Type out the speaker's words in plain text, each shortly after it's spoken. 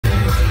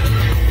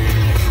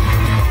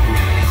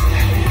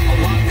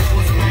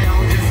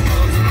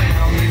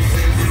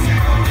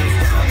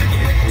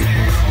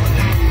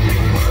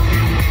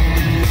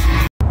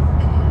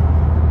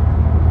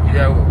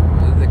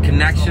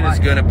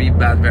gonna be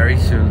bad very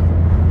soon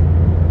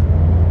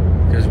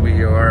because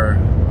we are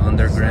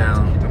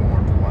underground.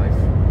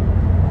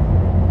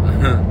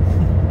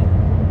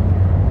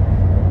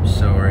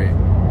 Sorry,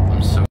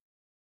 I'm so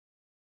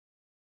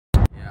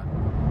yeah.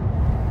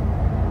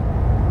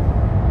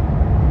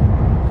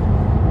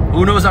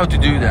 Who knows how to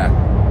do that?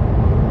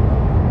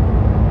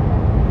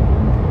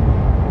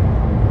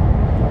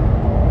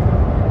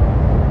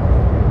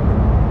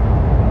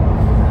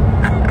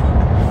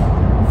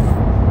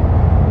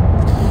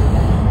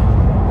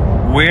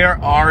 Where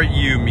are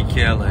you,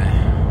 Michele?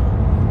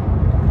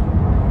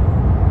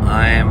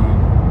 I am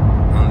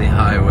on the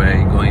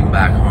highway going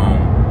back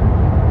home.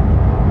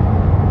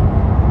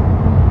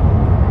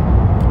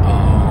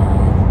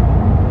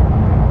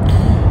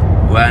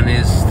 When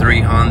is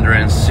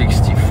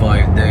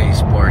 365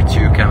 Days Part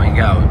 2 coming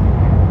out?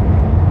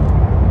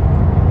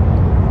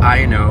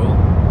 I know.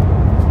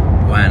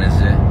 When is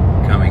it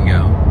coming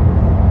out?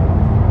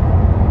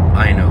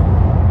 I know.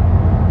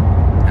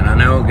 And I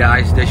know,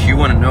 guys, that you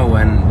want to know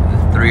when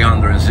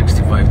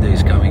 365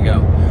 Days coming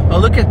out. Oh,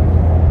 look at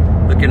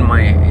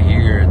my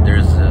here.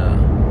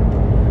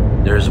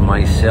 There's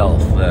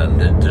myself.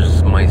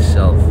 There's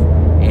myself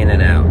in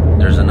and out.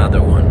 There's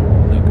another one.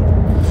 Look.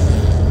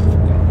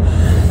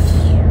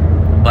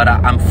 But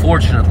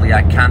unfortunately,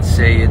 I can't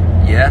say it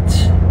yet.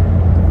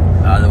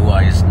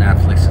 Otherwise,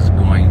 Netflix is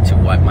going to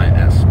wipe my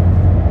ass.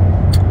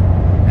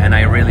 And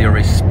I really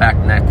respect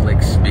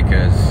Netflix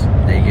because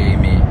they gave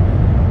me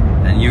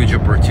a huge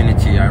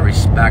opportunity. I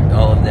respect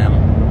all of them.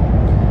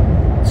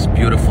 It's a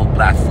beautiful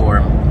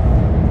platform,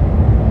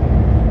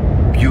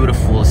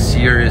 beautiful,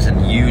 serious,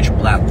 and huge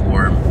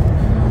platform.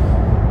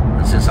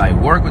 And since I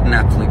work with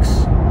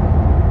Netflix,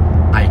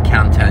 I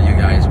can't tell you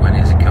guys when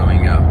is it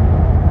coming out.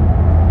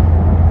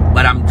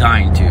 But I'm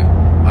dying to.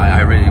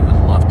 I really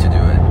would love to do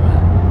it,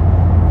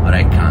 but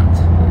I can't.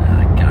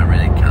 I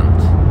really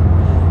can't.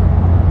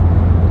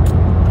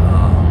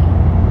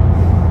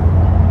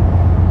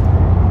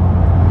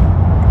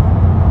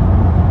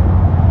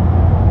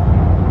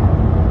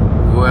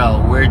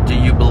 Well, where do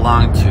you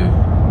belong to?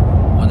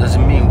 What does it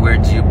mean, where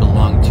do you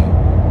belong to?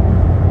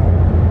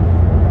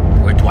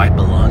 Where do I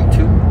belong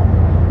to?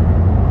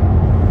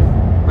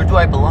 Where do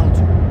I belong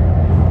to?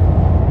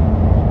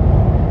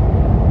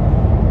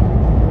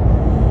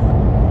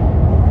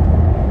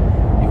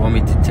 You want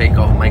me to take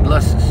off my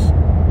glasses?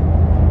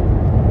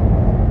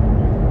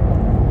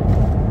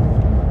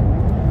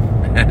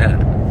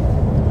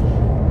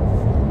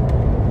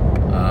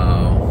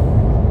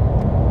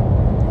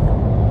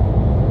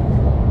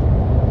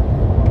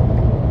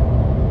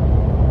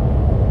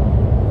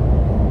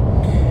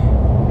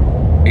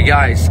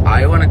 Guys,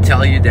 I want to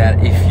tell you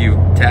that if you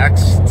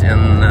text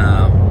and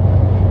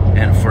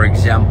for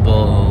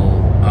example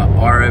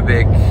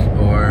Arabic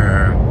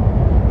or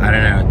I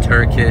don't know,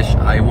 Turkish,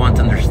 I won't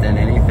understand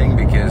anything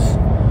because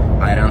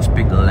I don't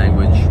speak the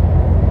language.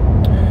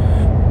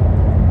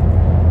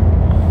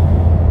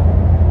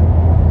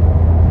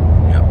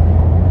 Yep.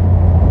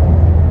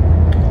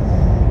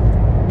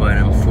 But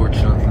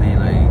unfortunately,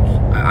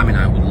 like I mean,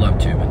 I would love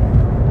to, but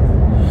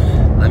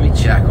let me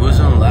check who's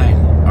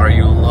online. Are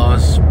you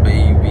lost,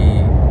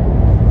 baby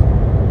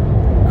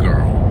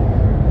girl?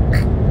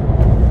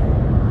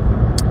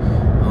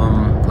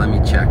 Let me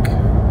check.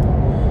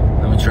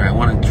 Let me try. I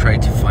want to try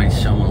to find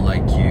someone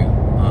like you.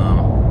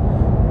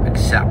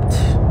 Accept.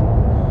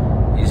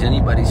 Is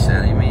anybody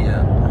sending me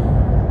yet?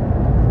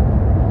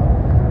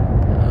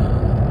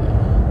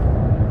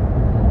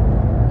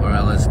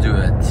 Alright, let's do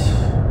it.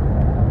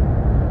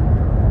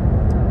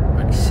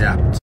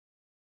 Accept.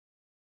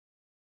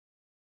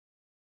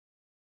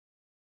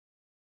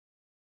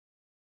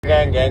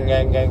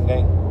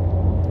 Gang.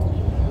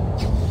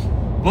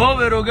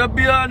 Povero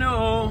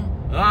gabbiano,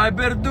 hai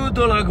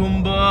perduto la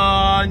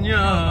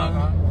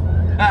compagna.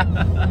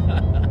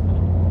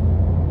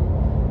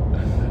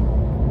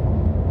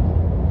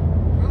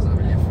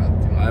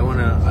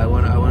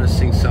 I wanna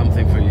sing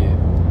something for you.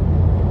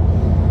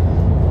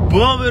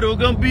 Povero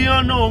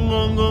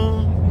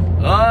gabbiano,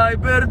 hai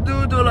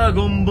perduto la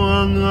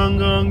compagna.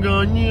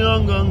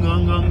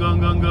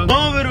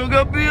 Povero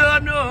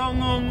gabbiano,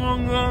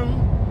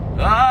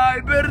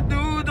 hai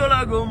perduto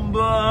la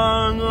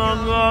compagna.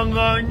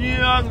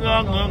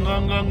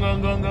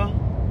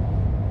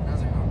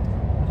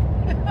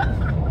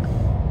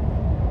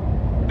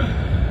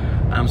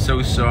 I'm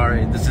so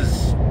sorry. This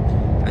is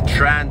a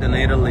trend in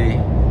Italy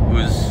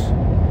who's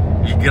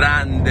il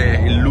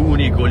grande,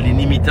 l'unico,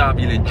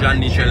 l'inimitabile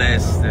Gianni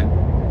Celeste.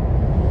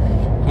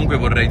 Comunque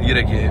vorrei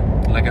dire che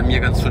la mia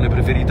canzone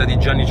preferita di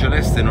Gianni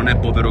Celeste non è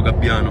Povero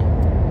Gabbiano,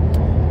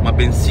 ma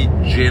bensì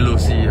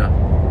Gelosia.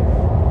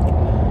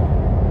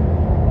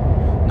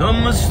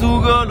 Dammi sto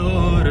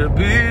calore,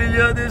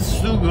 pigliati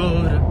sto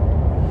cuore,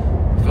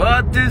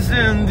 fatti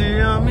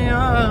sentire a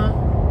mia.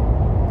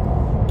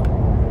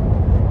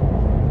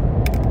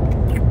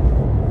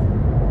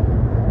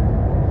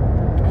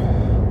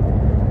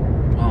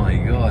 Oh my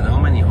god, how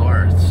many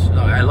hearts.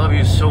 Oh, I love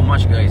you so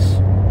much, guys.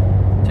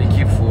 Thank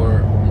you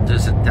for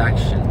this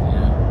attention.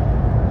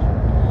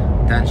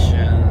 Let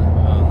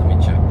me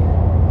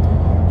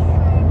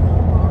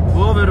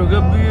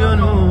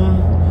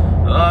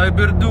gabbiano, hai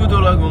perduto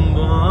la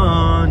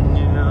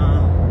compagna.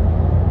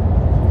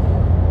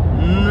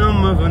 Non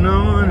mi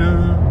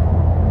fenomena,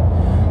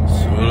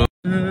 solo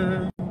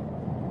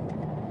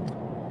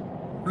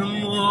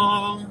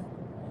mo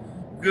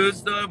che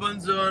stai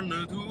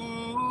pensando tu.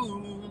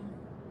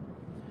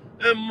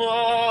 E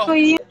mo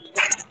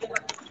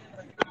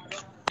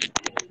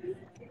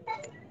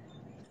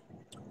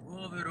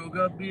povero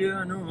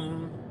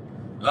gabbiano,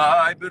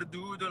 hai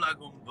perduto la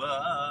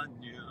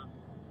compagna.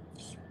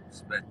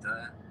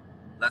 Aspetta,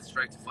 let's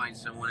try to find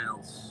someone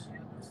else.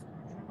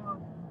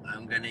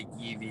 I'm gonna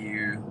give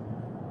you.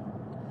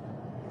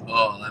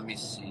 Oh, let me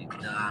see.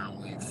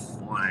 Down with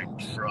flying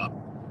truck.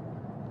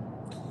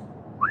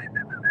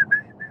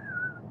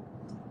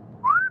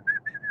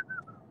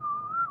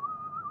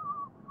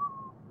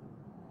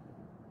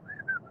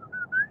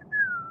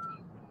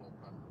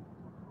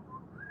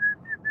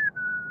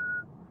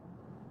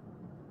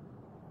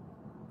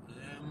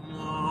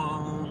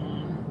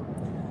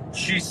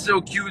 She's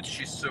so cute.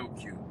 She's so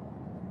cute.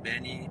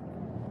 Benny.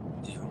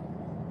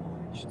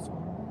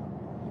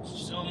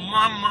 She's on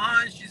my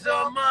mind. She's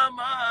on my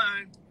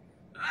mind.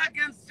 I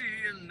can see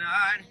it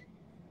night.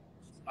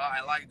 Oh,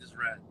 I like this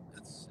red.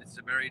 It's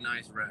a very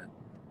nice red.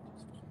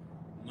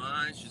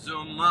 Mine, she's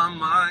on my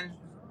mind.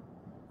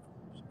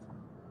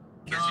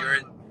 Because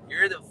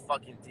you're the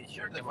fucking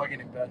teacher. The fucking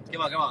inventor.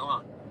 Come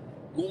on.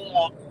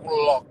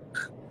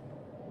 Block.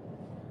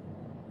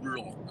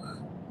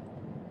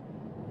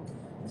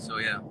 So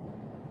yeah.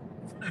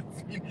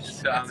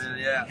 So I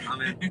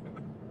mean.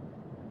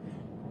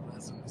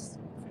 That's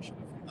official.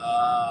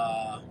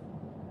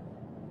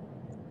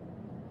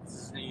 This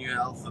is new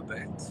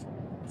alphabet.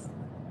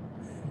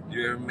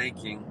 You're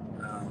making.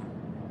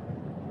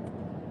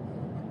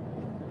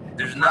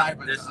 There's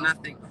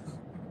nothing.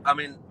 I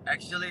mean,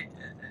 actually,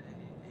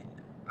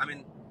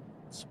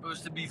 it's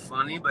supposed to be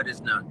funny, but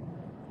it's not.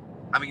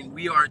 I mean,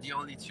 we are the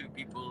only two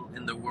people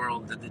in the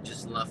world that they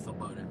just laugh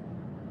about it.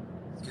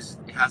 Because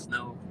it has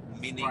no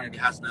meaning, it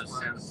has no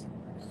sense.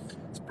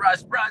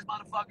 Surprise,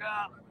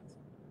 motherfucker!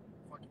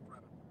 Fucking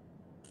private.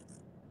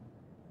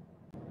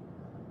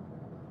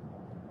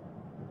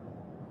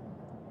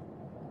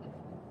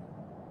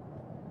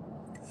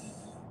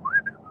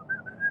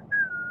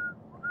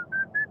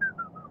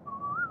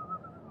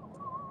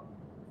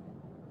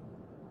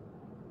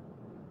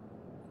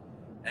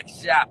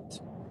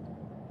 Except,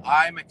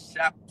 I'm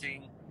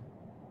accepting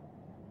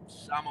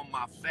some of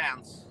my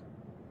fans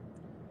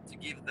to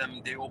give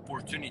them the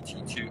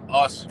opportunity to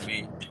ask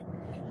me.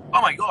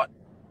 Oh my god!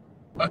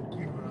 Fuck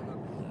you, brother.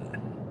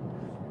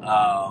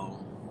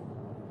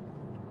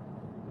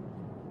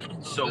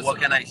 So what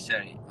can I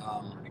say?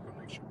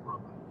 Connection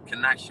problem.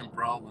 Connection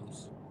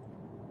problems.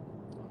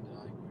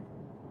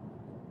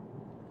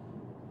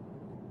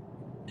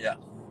 Yeah.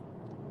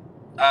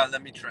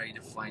 Let me try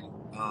to find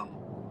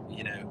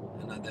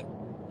another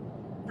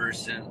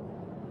person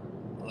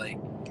like.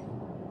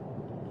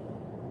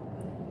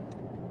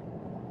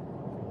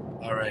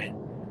 All right.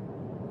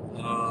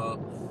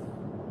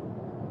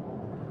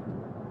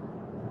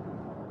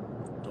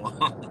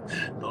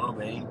 Tudo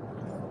bem.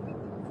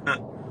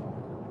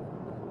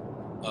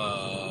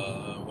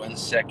 1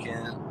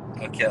 second.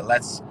 Okay,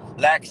 let's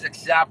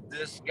accept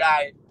this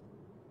guy.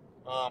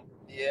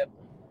 Yeah.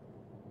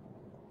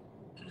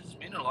 It's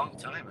been a long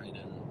time. I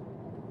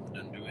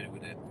didn't do it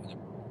with a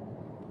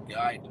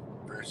guide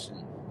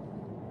person.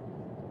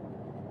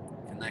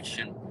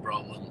 Connection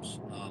problems.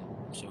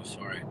 I'm so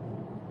sorry.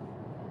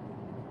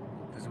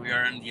 Because we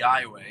are on the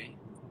highway.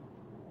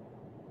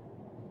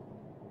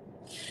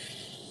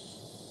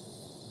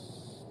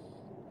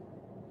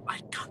 I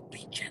can't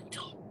be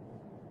gentle.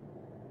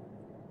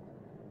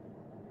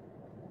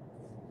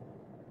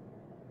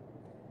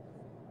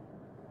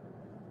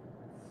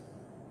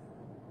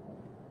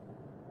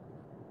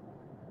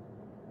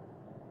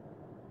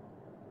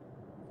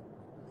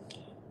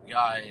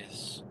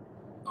 Guys,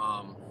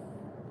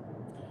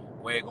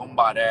 we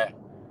combare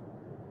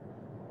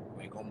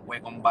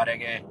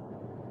che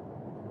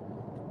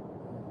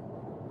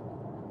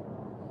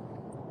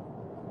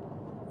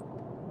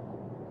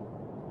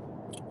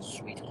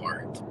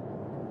sweetheart.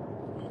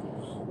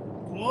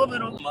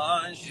 Woman on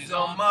mine, she's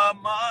on my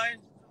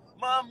mind.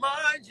 My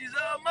mind, she's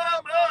on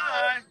my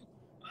mind.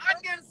 I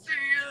can see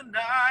you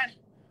tonight.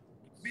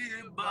 Be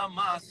by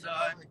my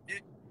side.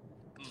 It.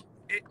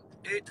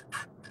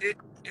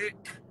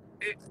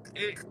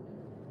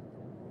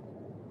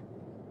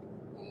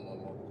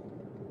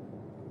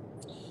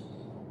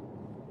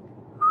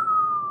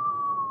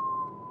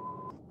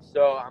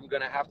 So I'm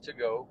gonna have to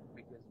go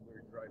because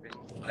we're driving.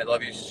 I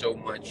love you so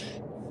much,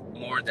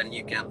 more than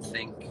you can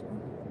think.